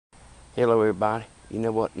Hello everybody, you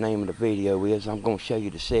know what the name of the video is. I'm going to show you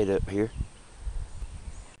the setup here.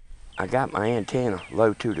 I got my antenna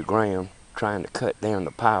low to the ground trying to cut down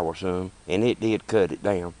the power some, and it did cut it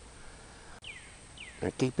down.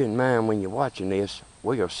 Now keep in mind when you're watching this,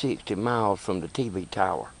 we are 60 miles from the TV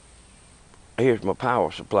tower. Here's my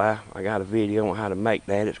power supply. I got a video on how to make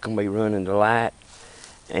that. It's going to be running the light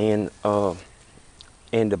and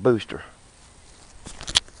the booster.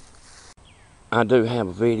 I do have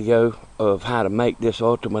a video of how to make this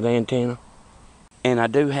ultimate antenna, and I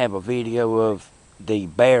do have a video of the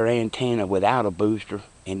bare antenna without a booster,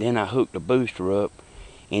 and then I hook the booster up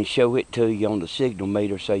and show it to you on the signal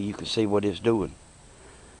meter so you can see what it's doing.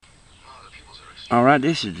 Alright,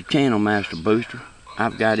 this is the channel master booster.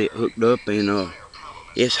 I've got it hooked up and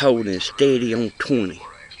it's holding steady on 20.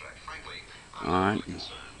 Alright,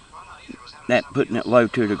 that putting it low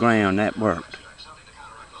to the ground, that worked.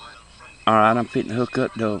 Alright, I'm fitting to hook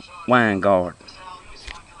up the Winegard.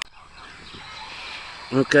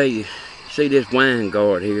 Okay, you see this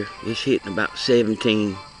Winegard here? It's hitting about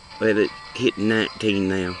 17. Well, it's hitting 19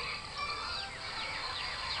 now.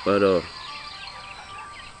 But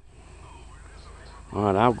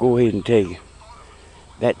alright, I'll go ahead and tell you.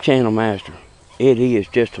 That channel master, it is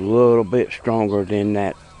just a little bit stronger than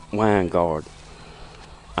that Winegard.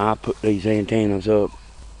 I put these antennas up,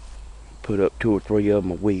 put up 2 or 3 of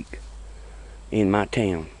them a week in my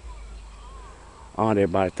town. Alright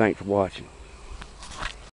everybody, thanks for watching.